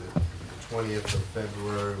the 20th of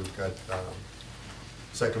February, we've got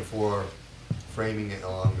second floor framing it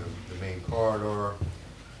along the main corridor.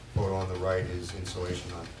 Photo on the right is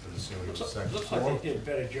insulation on the ceiling of the second Looks like floor. they did a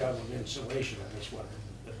better job of insulation on this one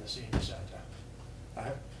than the senior center.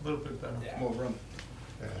 A little bit better. Yeah. More room.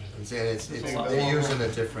 Yeah, and it's, a lot they're more using a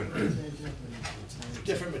different,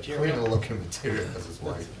 Different cleaner material. looking material because it's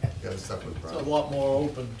white. The other stuff was It's a brown. lot more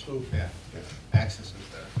open too. Yeah, Yeah. access is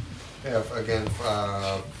there. Yeah, again,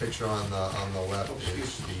 picture on the left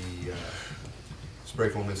is the spray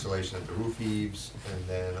foam insulation at the roof eaves, and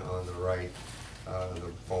then on the right,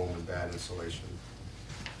 the foam and bat insulation.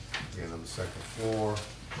 Again, on the second floor.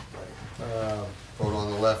 Photo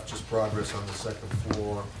on the left, just progress on the second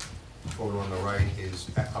floor. Photo on the right is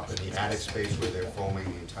up in the attic space where they're foaming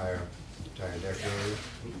the entire deck area.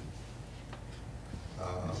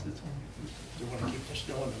 They want to keep the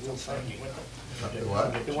snow on the roof in the winter.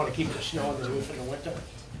 What? They want to keep the snow on the roof in the winter.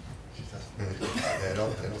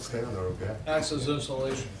 It'll stay on the roof, yeah. Acts as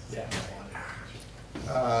insulation. Yeah.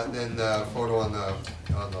 Then the photo on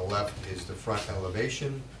the left is the front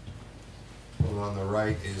elevation. Photo on the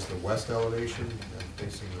right is the west elevation,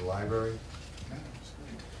 facing the library.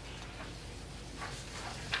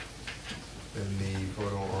 Then the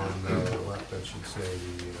photo on the left, that should say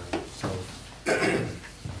the south,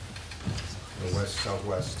 the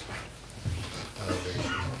southwest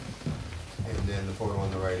elevation. And then the photo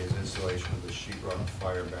on the right is installation of the sheetrock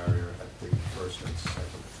fire barrier at the first and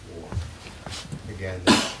second floor. Again,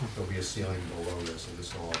 there'll be a ceiling below this, and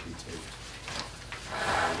this will all be taped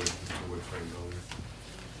to wood frame building.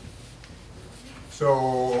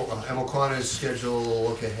 So, Emil Connor's schedule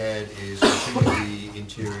look ahead is continue the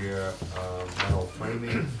interior metal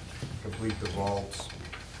framing, complete the vaults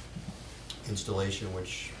installation,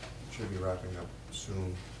 which should be wrapping up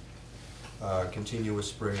soon. Continue with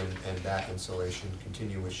spray and back insulation,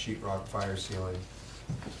 continue with sheetrock fire sealing,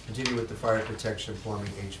 continue with the fire protection,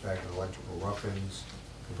 plumbing, HVAC, and electrical rough-ins,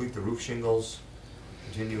 complete the roof shingles,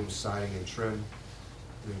 continue with siding and trim,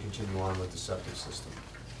 and then continue on with the septic system.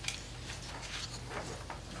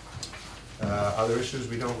 Other issues,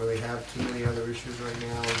 we don't really have too many other issues right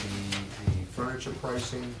now. The furniture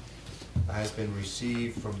pricing has been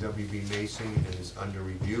received from WB Mason and is under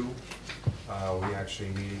review. We're actually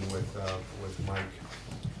meeting with Mike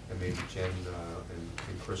and maybe Jen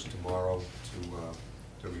and Chris tomorrow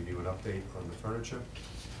to review an update on the furniture.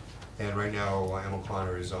 And right now, Emil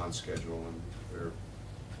Connor is on schedule, and we're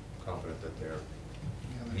confident that they're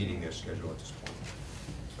meeting their schedule at this point.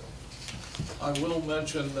 So. I will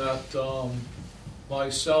mention that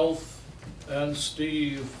myself and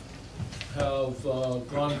Steve have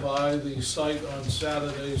gone by the site on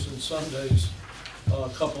Saturdays and Sundays a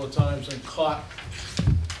couple of times and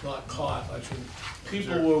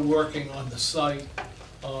people were working on the site.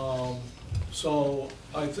 So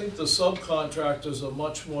I think the subcontractors are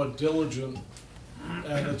much more diligent,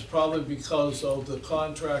 and it's probably because of the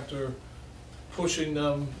contractor pushing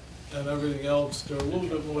them and everything else. They're a little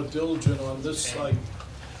bit more diligent on this site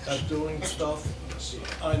at doing stuff.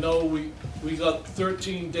 I know we got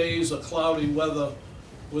 13 days of cloudy weather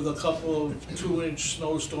with a couple of 2-inch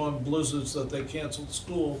snowstorm blizzards that they canceled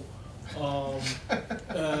school.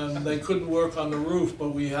 And they couldn't work on the roof, but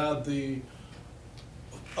we had the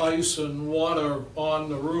ice and water on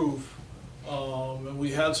the roof. And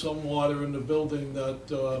we had some water in the building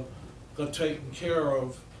that got taken care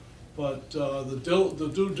of. But the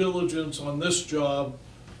due diligence on this job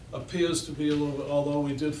appears to be a little bit, although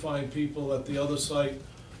we did find people at the other site,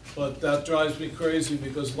 but that drives me crazy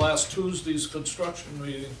because last Tuesday's construction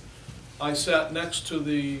meeting, I sat next to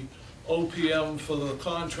the OPM for the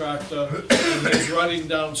contractor, and he's writing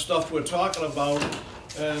down stuff we're talking about,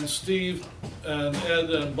 And Steve and Ed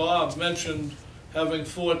and Bob mentioned having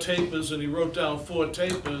 4 tapers, and he wrote down 4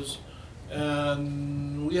 tapers.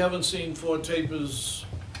 And we haven't seen 4 tapers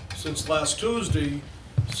since last Tuesday,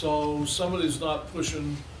 so somebody's not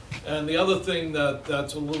pushing. And the other thing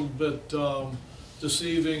that's a little bit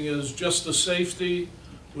deceiving is just the safety,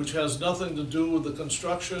 which has nothing to do with the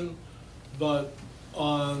construction, but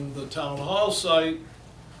on the town hall site,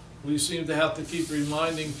 we seem to have to keep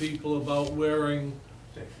reminding people about wearing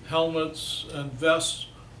helmets and vests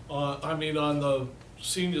on, on the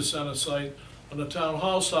senior center site. On the town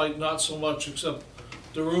hall site, not so much, except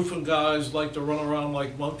the roofing guys like to run around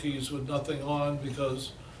like monkeys with nothing on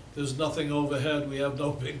because there's nothing overhead. We have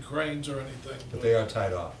no big cranes or anything. But they are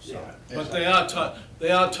tied off, so. Yeah. But they are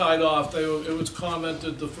tied off. It was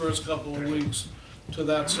commented the first couple of weeks to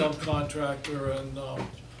that subcontractor, and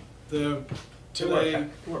they're, today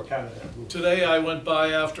I went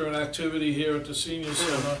by after an activity here at the senior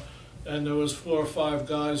center, and there was 4 or 5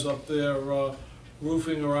 guys up there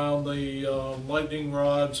roofing around the lightning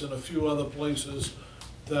rods and a few other places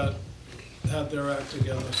that had their act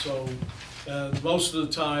together. So, and most of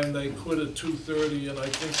the time they quit at 2:30, and I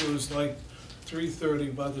think it was like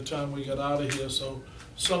 3:30 by the time we got out of here. So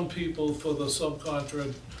some people for the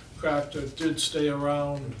subcontractor did stay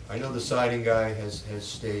around. I know the siding guy has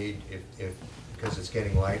stayed because it's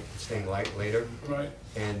getting light, staying light later. Right.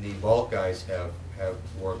 And the vault guys have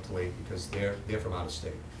worked late because they're from out of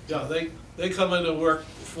state. Yeah, they come in and work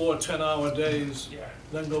 4 10-hour days,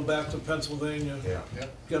 then go back to Pennsylvania, Yeah.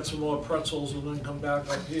 get some more pretzels, and then come back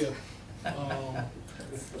up here. Yeah.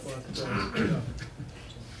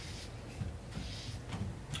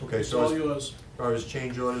 Okay, It's so all as yours. far as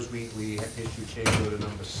change orders, we issued change order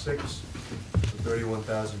number 6 for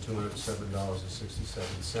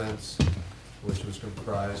 $31,207.67, which was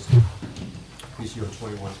comprised PCO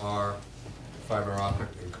 21R, fiber optic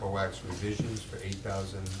and coax revisions for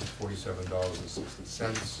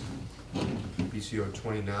 $8,047.60. PCO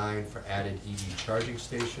 29 for added EV charging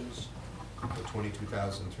stations for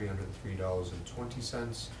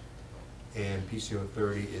 $22,303.20. And PCO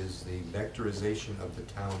 30 is the vectorization of the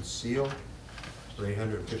town seal for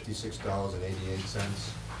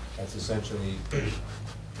 $856.88. That's essentially,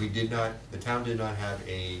 the town did not have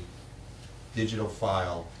a digital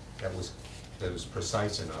file that was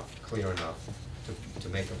precise enough, clear enough to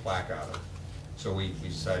make a plaque out of. So we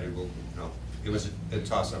decided, well, no, it was a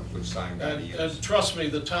toss-up which sign guy to use. And trust me,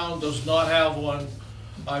 the town does not have one.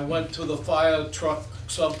 I went to the fire truck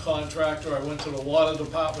subcontractor, I went to the water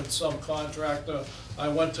department subcontractor, I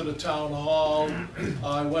went to the town hall,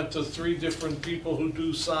 I went to 3 different people who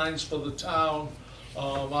do signs for the town.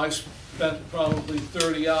 I spent probably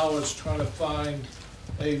 30 hours trying to find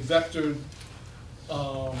a vectored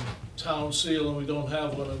town seal, and we don't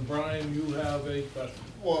have one. And Brian, you have a question.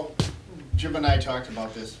 Well, Jim and I talked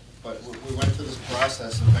about this, but we went through this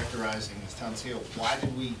process of vectorizing this town seal. Why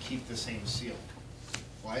did we keep the same seal?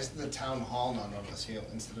 Why isn't the town hall not on the seal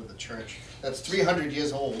instead of the church? That's 300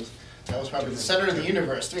 years old. That was probably the center of the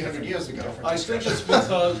universe 300 years ago. I think it's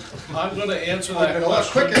because, I'm gonna answer Would have that been a lot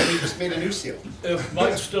question. quicker if we just made a new seal. If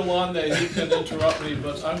Mike's still on there, he can interrupt me,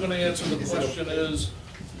 but I'm gonna answer the question is,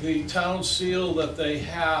 the town seal that they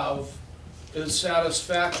have is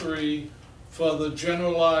satisfactory for the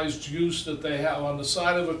generalized use that they have on the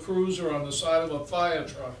side of a cruiser, on the side of a fire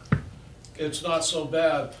truck. It's not so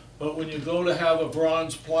bad, but when you go to have a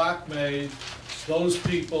bronze plaque made, those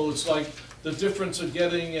people, it's like the difference of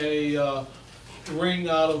getting a ring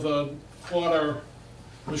out of a quarter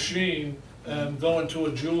machine and going to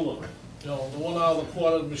a jeweler. You know, the one out of the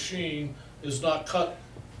quarter machine is not cut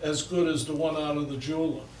as good as the one out of the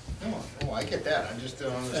jeweler. Oh, I get that, I just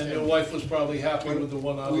don't understand. And your wife was probably happy with the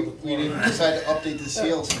one out of the We quarter. didn't decide to update the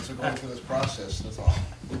seal since we're going through this process, that's all.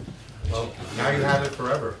 Well, now you have it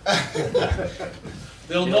forever.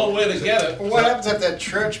 They'll know where to get it. Well, what happens if that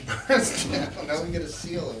church burns down? Now we get a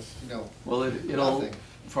seal of, Well, it'll, nothing.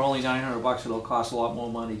 for only $900, it'll cost a lot more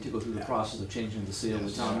money to go through the process of changing the seal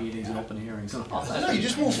with town meetings and open hearings and all that. No, you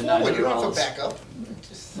just move And forward, you don't have $900. to back up.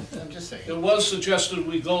 I'm just saying. It was suggested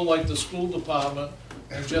we go like the school department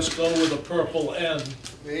and just go with a purple N,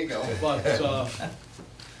 There you go. but,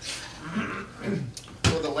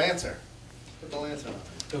 Or the Lancer. Put the Lancer on.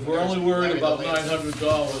 if we're only worried about the Lancer.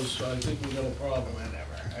 $900, I think we got a problem.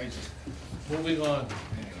 Whatever, I just, Moving on.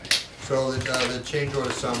 anyway. So the change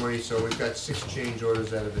order summary, so we've got 6 change orders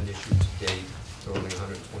that have been issued to date, totaling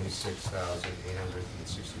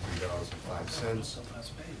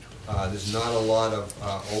 $126,863.05. There's not a lot of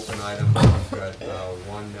open items. We've got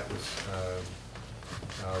one that was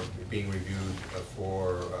being reviewed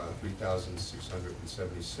for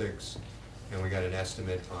 $3,676, and we got an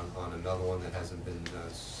estimate on another one that hasn't been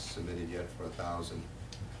submitted yet for 1,000.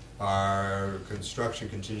 Our construction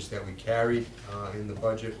contingency that we carried in the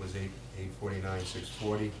budget was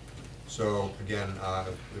 $849,640. So again,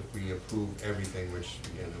 if we approve everything, which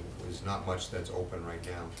again is not much that's open right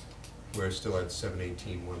now, we're still at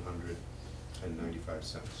 $718,195.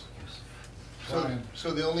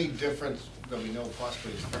 So the only difference that we know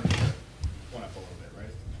possibly is furniture went up a little bit,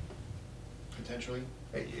 right? Potentially?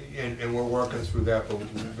 And we're working through that, but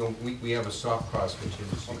we have a soft cost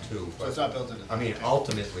contingency too. So it's not built into that? I mean, okay.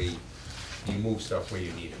 ultimately, you move stuff where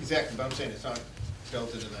you need it. Exactly, but I'm saying it's not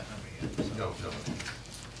built into that number yet. so. No.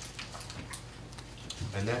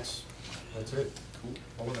 And that's it. Cool.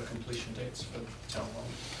 What were the completion dates for the town hall?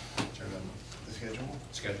 Do you remember? The schedule?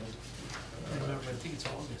 Scheduled? I remember, I think it's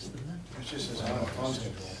August, isn't it? It just says on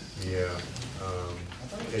schedule. Yeah,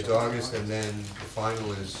 it's August, and then the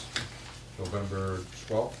final is November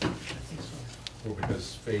 12th, I think so. well,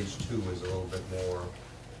 because phase 2 is a little bit more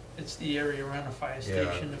It's the area around the fire Yeah,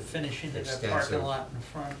 station, the finishing of that extensive. parking lot in the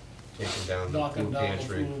front. taking down the Knocking food down the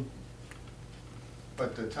pantry. food.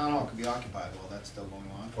 But the town hall could be occupied while that's still going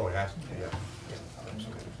on? Oh, it has to, yeah. Okay.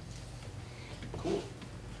 Cool.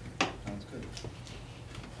 Sounds good.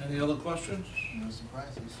 Any other questions? No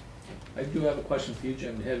surprises. I do have a question for you,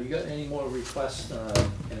 Jim. Have you got any more requests,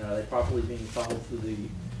 and are they properly being followed through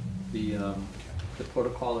the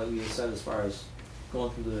protocol that we had set as far as going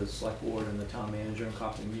through the select board and the town manager and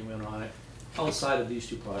copying you in on it, outside of these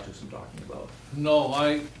two projects I'm talking about? No,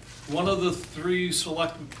 one of the 3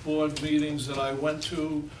 select board meetings that I went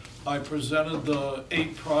to, I presented the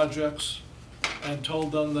 8 projects and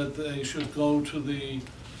told them that they should go to the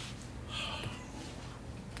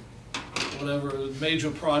whatever, major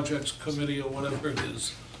projects committee or whatever it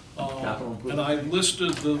is. Capital improvement. And I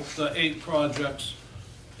listed the 8 projects,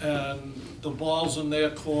 and the ball's in their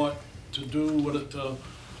court to do with it, to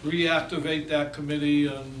reactivate that committee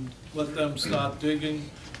and let them start digging,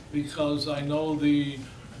 because I know the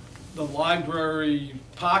library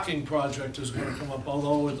parking project is gonna come up,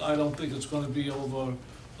 although I don't think it's gonna be over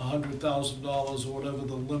 $100,000 or whatever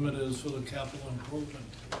the limit is for the capital improvement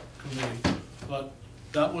committee. But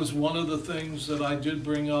that was one of the things that I did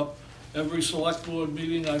bring up. Every select board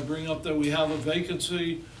meeting, I bring up that we have a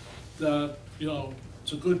vacancy, that, you know,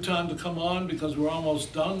 it's a good time to come on because we're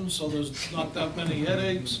almost done, so there's not that many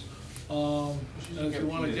headaches. And if you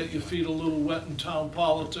wanna get your feet a little wet in town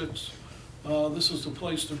politics, this is the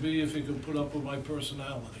place to be if you can put up with my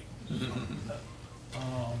personality.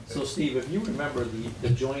 So Steve, if you remember the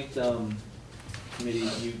joint committee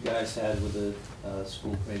you guys had with the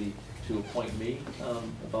school committee to appoint me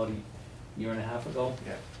about a year and a half ago,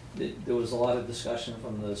 Yeah. there was a lot of discussion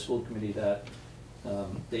from the school committee that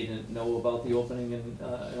they didn't know about the opening in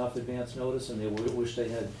enough advance notice, and they wish they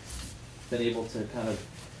had been able to kind of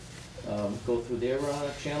go through their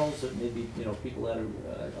channels, that maybe, you know, people that are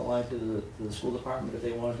aligned to the school department, if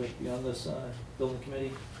they wanted to be on this building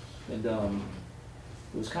committee. And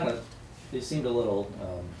it was kind of, they seemed a little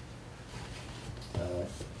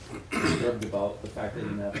disturbed about the fact they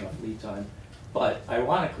didn't have enough lead time. But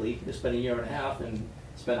ironically, it's been a year and a half, and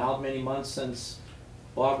it's been how many months since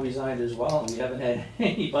Bob resigned as well, and we haven't had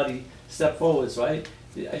anybody step forward, so I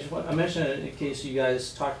mention it in case you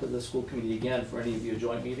guys talk to the school committee again for any of your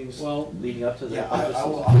joint meetings Well, leading up to the. Yeah, I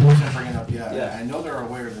wasn't bringing up yet. Yeah. I know they're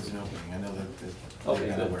aware there's an opening. I know that Okay, they've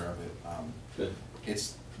been good. aware of it. Good.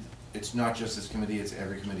 It's not just this committee, it's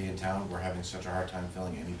every committee in town. We're having such a hard time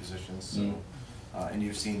filling any positions, so. Mm. And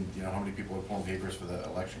you've seen, you know, how many people are pulling papers for the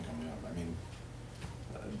election coming up. I mean,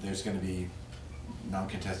 there's gonna be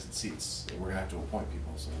non-contested seats. We're gonna have to appoint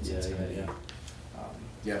people, so it's gonna be.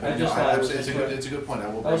 Yeah, I but no, just thought it was it's a good point. I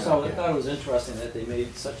will I bring it up. thought it was interesting that they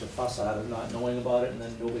made such a fuss out of not knowing about it, and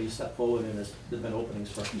then nobody stepped forward, and there've been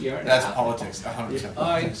openings for a year and a half. That's politics, 100%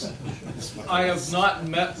 I- politics. I have not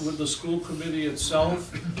met with the school committee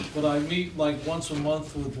itself, but I meet like once a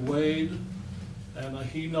month with Wade, and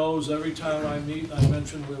he knows every time I meet, I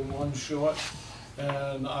mention we're one short.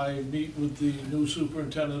 And I meet with the new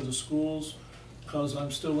superintendent of schools, because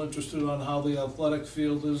I'm still interested on how the athletic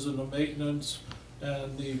field is and the maintenance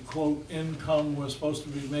and the quote income we're supposed to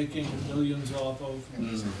be making millions off of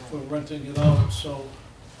for renting it out. So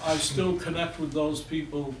I still connect with those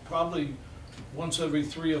people probably once every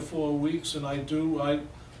 3 or 4 weeks, and I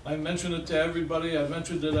mention it to everybody. I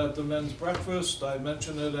mentioned it at the men's breakfast, I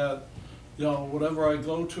mention it at, you know, whatever I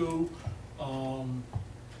go to.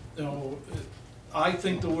 You know, I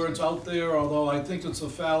think the word's out there, although I think it's a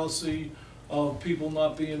fallacy of people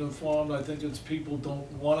not being informed. I think it's people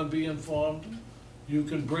don't wanna be informed. You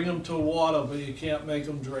can bring them to water, but you can't make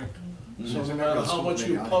them drink. So no Mhm. matter how much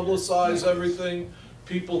you publicize everything,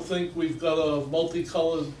 people think we've got a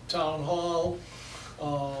multicolored town hall.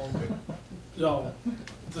 You know,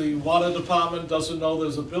 the water department doesn't know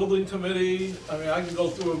there's a building committee. I mean, I can go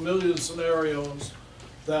through a million scenarios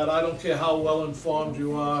that I don't care how well informed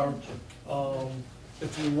you are.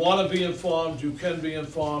 If you wanna be informed, you can be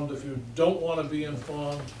informed. If you don't wanna be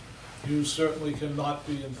informed, you certainly cannot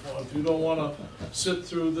be informed. If you don't wanna sit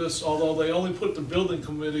through this, although they only put the building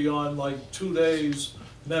committee on like 2 days,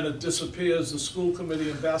 then it disappears, the school committee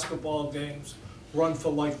and basketball games run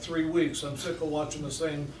for like 3 weeks. I'm sick of watching the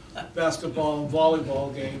same basketball and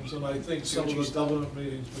volleyball games, and I think some of the government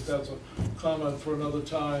meetings, but that's a comment for another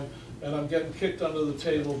time. And I'm getting kicked under the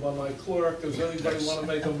table by my clerk. Does anybody wanna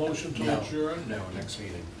make a motion to adjourn? No, next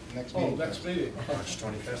meeting, Next Oh, meeting. next meeting. March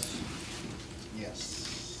 25th.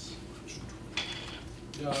 Yes.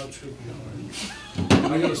 Yeah, it should be all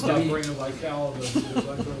right. I gotta stop bringing my calendar because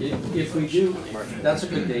I couldn't. If we do, that's a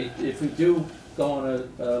good date, if we do go on a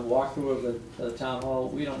walkthrough of the town hall,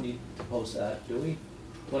 we don't need to post that, do we?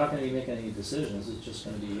 We're not gonna be making any decisions, it's just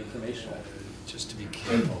gonna be informational. Just to be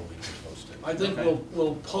careful, we can post it. I think Okay.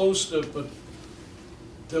 we'll post it, but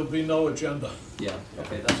there'll be no agenda. Yeah,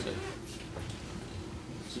 okay, that's good.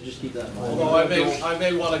 So just keep that in mind. Although I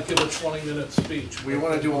may wanna give a 20-minute speech. We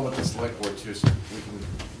wanna do one with the select board too, so we can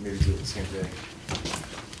maybe do it the same day.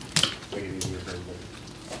 Make it easier for everybody.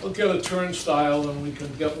 We'll get a turnstile and we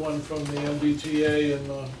can get one from the MBTA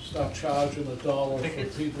and stop charging $1 for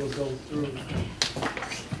people to go through.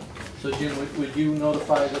 So Jim, would you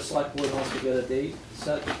notify the select board once we get a date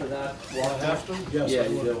set for that? Do I have to? Yes, Yeah, I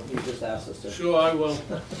you will. do, you just asked us to. Sure, I will.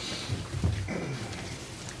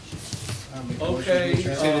 Make a motion to Okay, adjourn.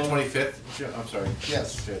 You say the 25th? I'm sorry.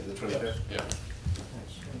 Yes. Okay, the 25th? Yeah.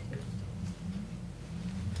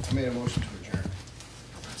 I made a motion to adjourn.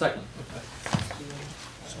 Second.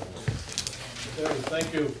 Okay,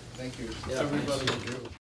 thank you, Thank you. Yeah, everybody.